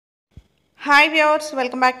Hi viewers,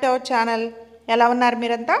 welcome back to our channel. ఎలా ఉన్నారు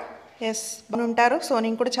మీరంతా? ఎస్, బాగుంటారు. సో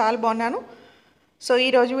నేను కూడా చాలా బాగున్నాను. సో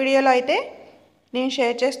ఈరోజు వీడియోలో అయితే నేను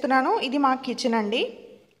షేర్ చేస్తున్నాను. ఇది మా కిచెన్ అండి.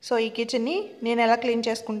 సో ఈ కిచెన్ని నేను ఎలా క్లీన్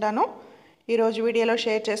చేసుకుంటానో ఈరోజు వీడియోలో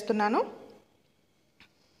షేర్ చేస్తున్నాను.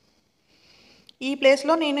 ఈ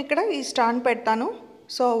ప్లేస్లో నేను ఇక్కడ ఈ స్టాండ్ పెడతాను.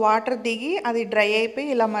 సో వాటర్ దిగి అది డ్రై అయిపోయి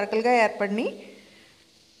ఇలా మరకలుగా ఏర్పడినాయి.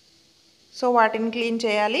 సో వాటిని క్లీన్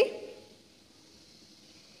చేయాలి.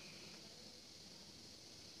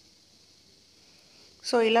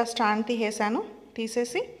 సో ఇలా స్టాండ్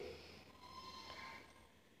తీసేసి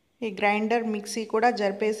ఈ గ్రైండర్ మిక్సీ కూడా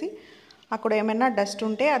జరిపేసి అక్కడ ఏమైనా డస్ట్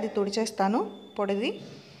ఉంటే అది తుడిచేస్తాను పొడిది.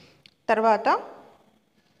 తర్వాత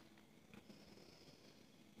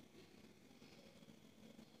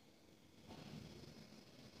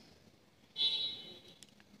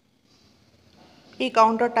ఈ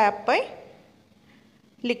కౌంటర్ టాప్పై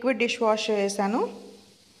లిక్విడ్ డిష్ వాష్ వేసాను.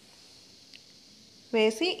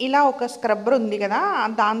 వేసి ఇలా ఒక స్క్రబ్బర్ ఉంది కదా,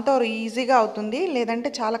 దాంతో ఈజీగా అవుతుంది, లేదంటే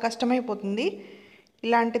చాలా కష్టమైపోతుంది.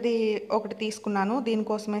 ఇలాంటిది ఒకటి తీసుకున్నాను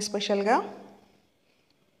దీనికోసమే స్పెషల్గా.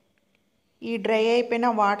 ఈ డ్రై అయిపోయిన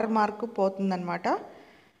వాటర్ మార్క్ పోతుందన్నమాట.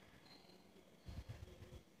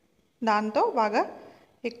 దాంతో బాగా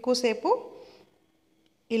ఎక్కువసేపు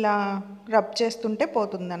ఇలా రబ్ చేస్తుంటే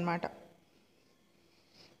పోతుందన్నమాట.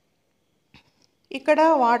 ఇక్కడ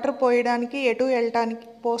వాటర్ పోయడానికి ఎటు వెళ్ళటానికి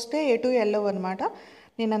పోస్తే ఎటు వెళ్ళవు అనమాట.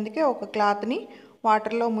 నేను అందుకే ఒక క్లాత్ని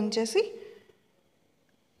వాటర్లో ముంచేసి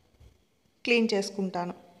క్లీన్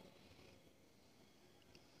చేసుకుంటాను.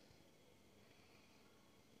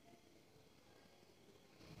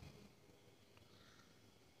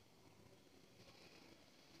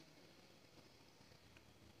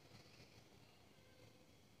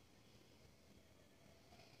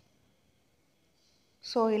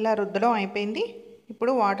 సో ఇలా రుద్దడం అయిపోయింది.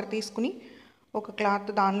 ఇప్పుడు వాటర్ తీసుకుని ఒక క్లాత్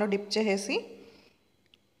దానిలో డిప్ చేసేసి,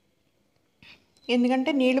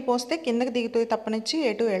 ఎందుకంటే నీళ్లు పోస్తే కిందకి దిగుతుంది తప్పనిచ్చి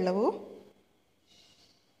ఎటు వెళ్ళవు.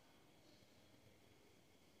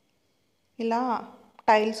 ఇలా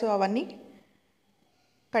టైల్స్ అవన్నీ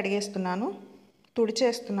కడిగేస్తున్నాను,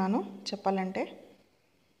 తుడిచేస్తున్నాను చెప్పాలంటే.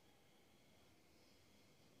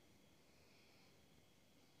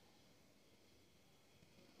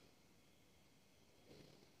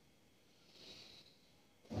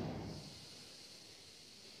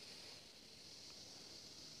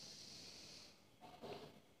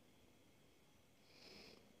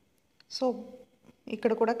 సో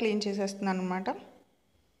ఇక్కడ కూడా క్లీన్ చేసేస్తున్నాను అన్నమాట.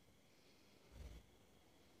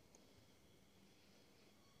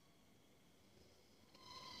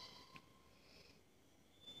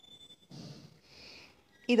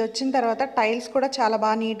 ఇది వచ్చిన తర్వాత టైల్స్ కూడా చాలా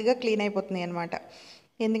బాగా నీట్గా క్లీన్ అయిపోతున్నాయి అన్నమాట.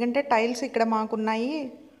 ఎందుకంటే టైల్స్ ఇక్కడ మాకున్నాయి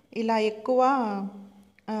ఇలా ఎక్కువ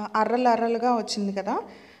అర్రలుగా వచ్చింది కదా,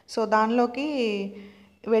 సో దానిలోకి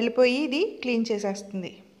వెళ్ళిపోయి ఇది క్లీన్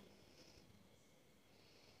చేసేస్తుంది.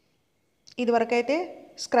 ఇదివరకైతే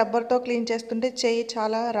స్క్రబ్బర్తో క్లీన్ చేస్తుంటే చెయ్యి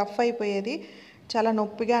చాలా రఫ్ అయిపోయేది, చాలా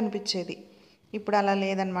నొప్పిగా అనిపించేది. ఇప్పుడు అలా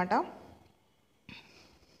లేదనమాట.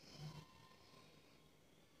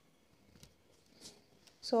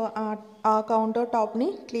 సో ఆ కౌంటర్ టాప్ని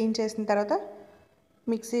క్లీన్ చేసిన తర్వాత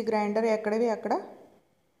మిక్సీ గ్రైండర్ ఎక్కడవి అక్కడ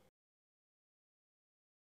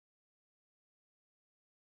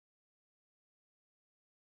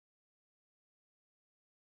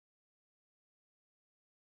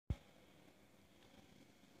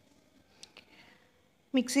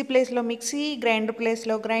మిక్సీ ప్లేస్లో మిక్సీ, గ్రైండర్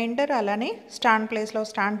ప్లేస్లో గ్రైండర్, అలానే స్టాండ్ ప్లేస్లో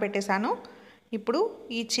స్టాండ్ పెట్టేశాను. ఇప్పుడు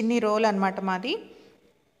ఈ చిన్ని రోల్ అనమాట మాది.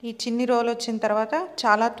 ఈ చిన్ని రోల్ వచ్చిన తర్వాత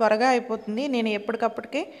చాలా త్వరగా అయిపోతుంది. నేను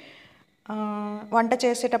ఎప్పటికప్పటికే వంట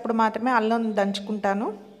చేసేటప్పుడు మాత్రమే అల్లం దంచుకుంటాను,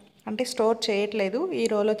 అంటే స్టోర్ చేయట్లేదు. ఈ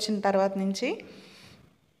రోల్ వచ్చిన తర్వాత నుంచి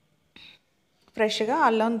ఫ్రెష్గా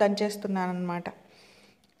అల్లం దంచేస్తున్నాను అనమాట.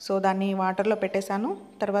 సో దాన్ని వాటర్లో పెట్టేశాను.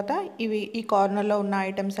 తర్వాత ఈ కార్నర్లో ఉన్న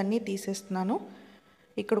ఐటమ్స్ అన్నీ తీసేస్తున్నాను.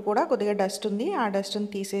 ఇక్కడ కూడా కొద్దిగా డస్ట్ ఉంది, ఆ డస్ట్ని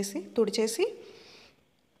తీసేసి తుడిచేసి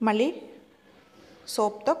మళ్ళీ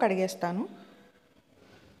సోప్తో కడిగేస్తాను.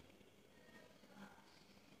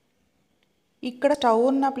 ఇక్కడ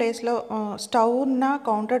స్టవ్ ఉన్న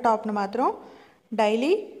కౌంటర్ టాప్ను మాత్రం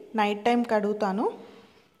డైలీ నైట్ టైం కడుగుతాను.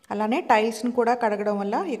 అలానే టైల్స్ని కూడా కడగడం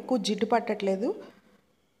వల్ల ఎక్కువ జిడ్డు పట్టట్లేదు.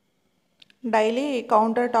 డైలీ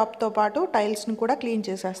కౌంటర్ టాప్తో పాటు టైల్స్ని కూడా క్లీన్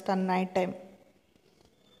చేసేస్తాను నైట్ టైం.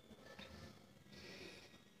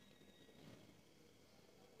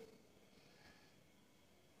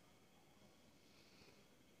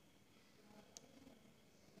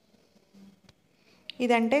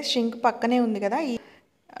 ఇదంటే షింక్ పక్కనే ఉంది కదా,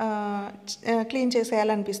 క్లీన్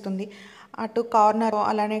చేసేయాలనిపిస్తుంది. అటు కార్నర్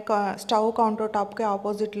అలానే స్టవ్ కౌంటర్ టాప్కి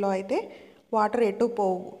ఆపోజిట్లో అయితే వాటర్ ఎటు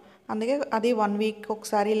పోవు. అందుకే అది 1 వీక్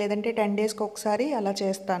ఒకసారి లేదంటే 10 డేస్కి ఒకసారి అలా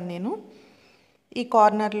చేస్తాను నేను. ఈ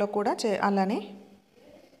కార్నర్లో కూడా అలానే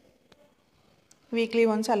వీక్లీ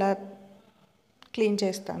వన్స్ అలా క్లీన్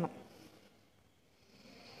చేస్తాను.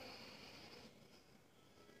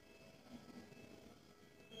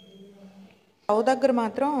 స్టవ్ దగ్గర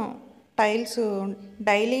మాత్రం tiles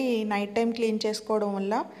daily night time clean చేసుకోవడం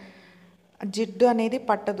వల్ల జిడ్డు అనేది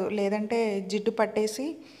పట్టదు. లేదంటే జిడ్డు పట్టేసి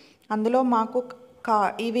అందులో మాకు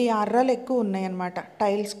ఇవి అర్రలు ఎక్కువ ఉన్నాయన్నమాట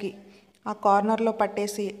టైల్స్కి. ఆ కార్నర్లో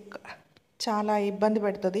పట్టేసి చాలా ఇబ్బంది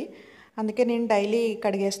పెడుతుంది. అందుకే నేను డైలీ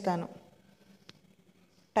కడిగేస్తాను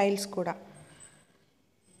టైల్స్ కూడా.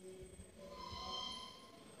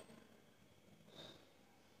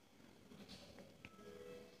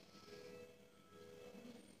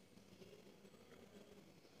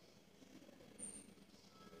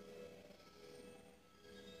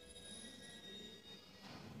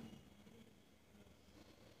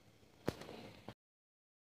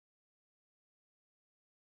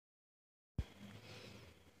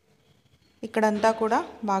 ఇక్కడంతా కూడా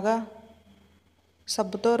బాగా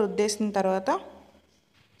సబ్బుతో రుద్దేసిన తర్వాత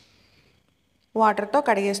వాటర్తో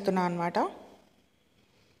కడిగేస్తున్నాను అన్నమాట.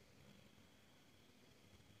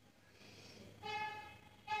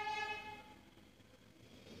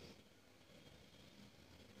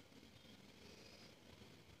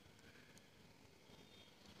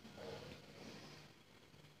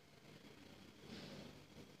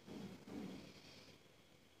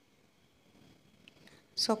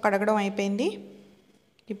 సో కడగడం అయిపోయింది.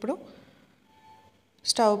 ఇప్పుడు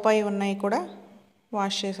స్టవ్ పై ఉన్నాయి కూడా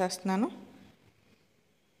వాష్ చేసేస్తున్నాను.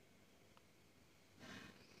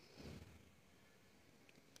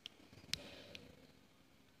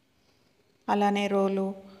 అలానే రోలు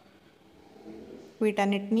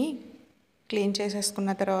వీటన్నిటిని క్లీన్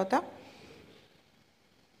చేసేసుకున్న తర్వాత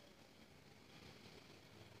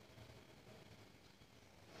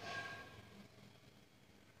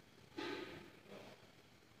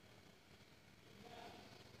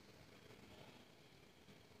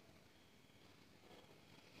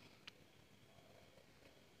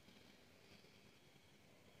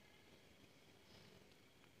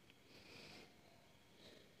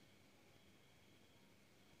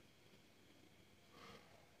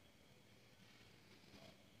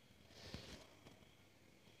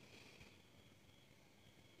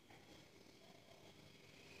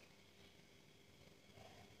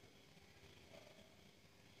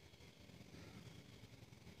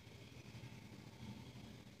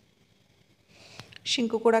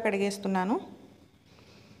షింకు కూడా కడిగేస్తున్నాను.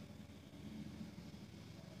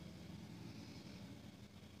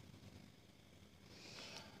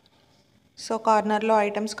 సో కార్నర్లో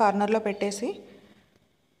ఐటమ్స్ కార్నర్లో పెట్టేసి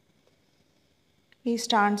ఈ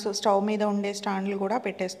స్టాండ్స్ స్టవ్ మీద ఉండే స్టాండ్లు కూడా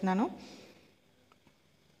పెట్టేస్తున్నాను.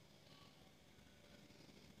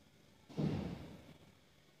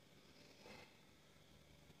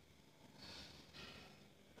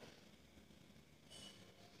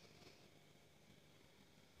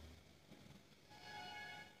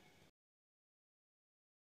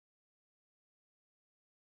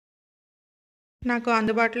 నాకు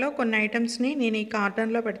అందుబాటులో కొన్ని ఐటమ్స్ని నేను ఈ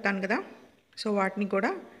కార్నర్లో పెడతాను కదా, సో వాటిని కూడా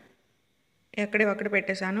ఎక్కడెక్కడ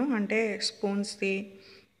పెట్టేశాను. అంటే స్పూన్స్ది,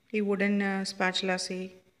 ఈ వుడెన్ స్పాచులాసి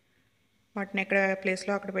వాటిని ఎక్కడ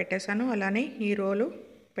ప్లేస్లో అక్కడ పెట్టేశాను. అలానే ఈ రోలు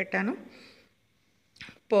పెట్టాను.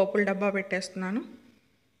 పోపుల డబ్బా పెట్టేస్తున్నాను.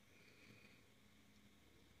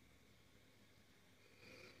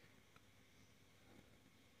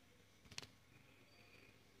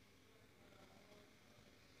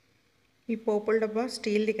 ఈ పోపుల డబ్బా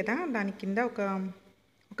స్టీల్ది కదా, దాని కింద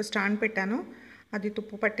ఒక స్టాండ్ పెట్టాను. అది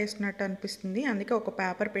తుప్పు పట్టేసినట్టు అనిపిస్తుంది, అందుకే ఒక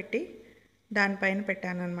పేపర్ పెట్టి దానిపైన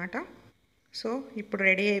పెట్టాను అనమాట. సో ఇప్పుడు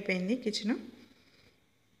రెడీ అయిపోయింది కిచెన్.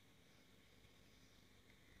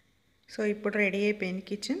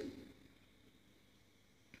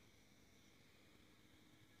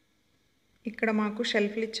 ఇక్కడ మాకు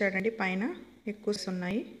షెల్ఫ్లు ఇచ్చాడండి, పైన ఎక్కువ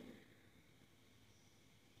ఉన్నాయి.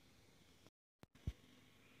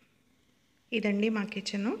 ఇదండి మా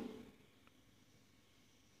కిచెను.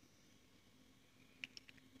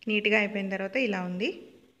 నీట్గా అయిపోయిన తర్వాత ఇలా ఉంది.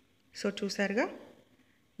 సో చూసారుగా.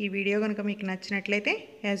 ఈ వీడియో కనుక మీకు నచ్చినట్లయితే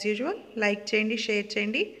యాజ్ యూజువల్ లైక్ చేయండి, షేర్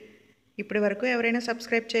చేయండి. ఇప్పటి వరకు ఎవరైనా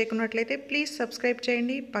సబ్స్క్రైబ్ చేయకున్నట్లయితే ప్లీజ్ సబ్స్క్రైబ్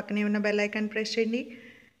చేయండి. పక్కనే ఉన్న బెల్ ఐకాన్ ప్రెస్ చేయండి.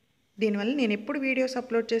 దీనివల్ల నేను ఎప్పుడు వీడియోస్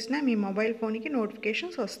అప్లోడ్ చేసినా మీ మొబైల్ ఫోన్కి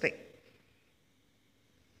నోటిఫికేషన్స్ వస్తాయి.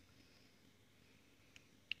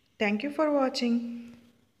 Thank you for watching.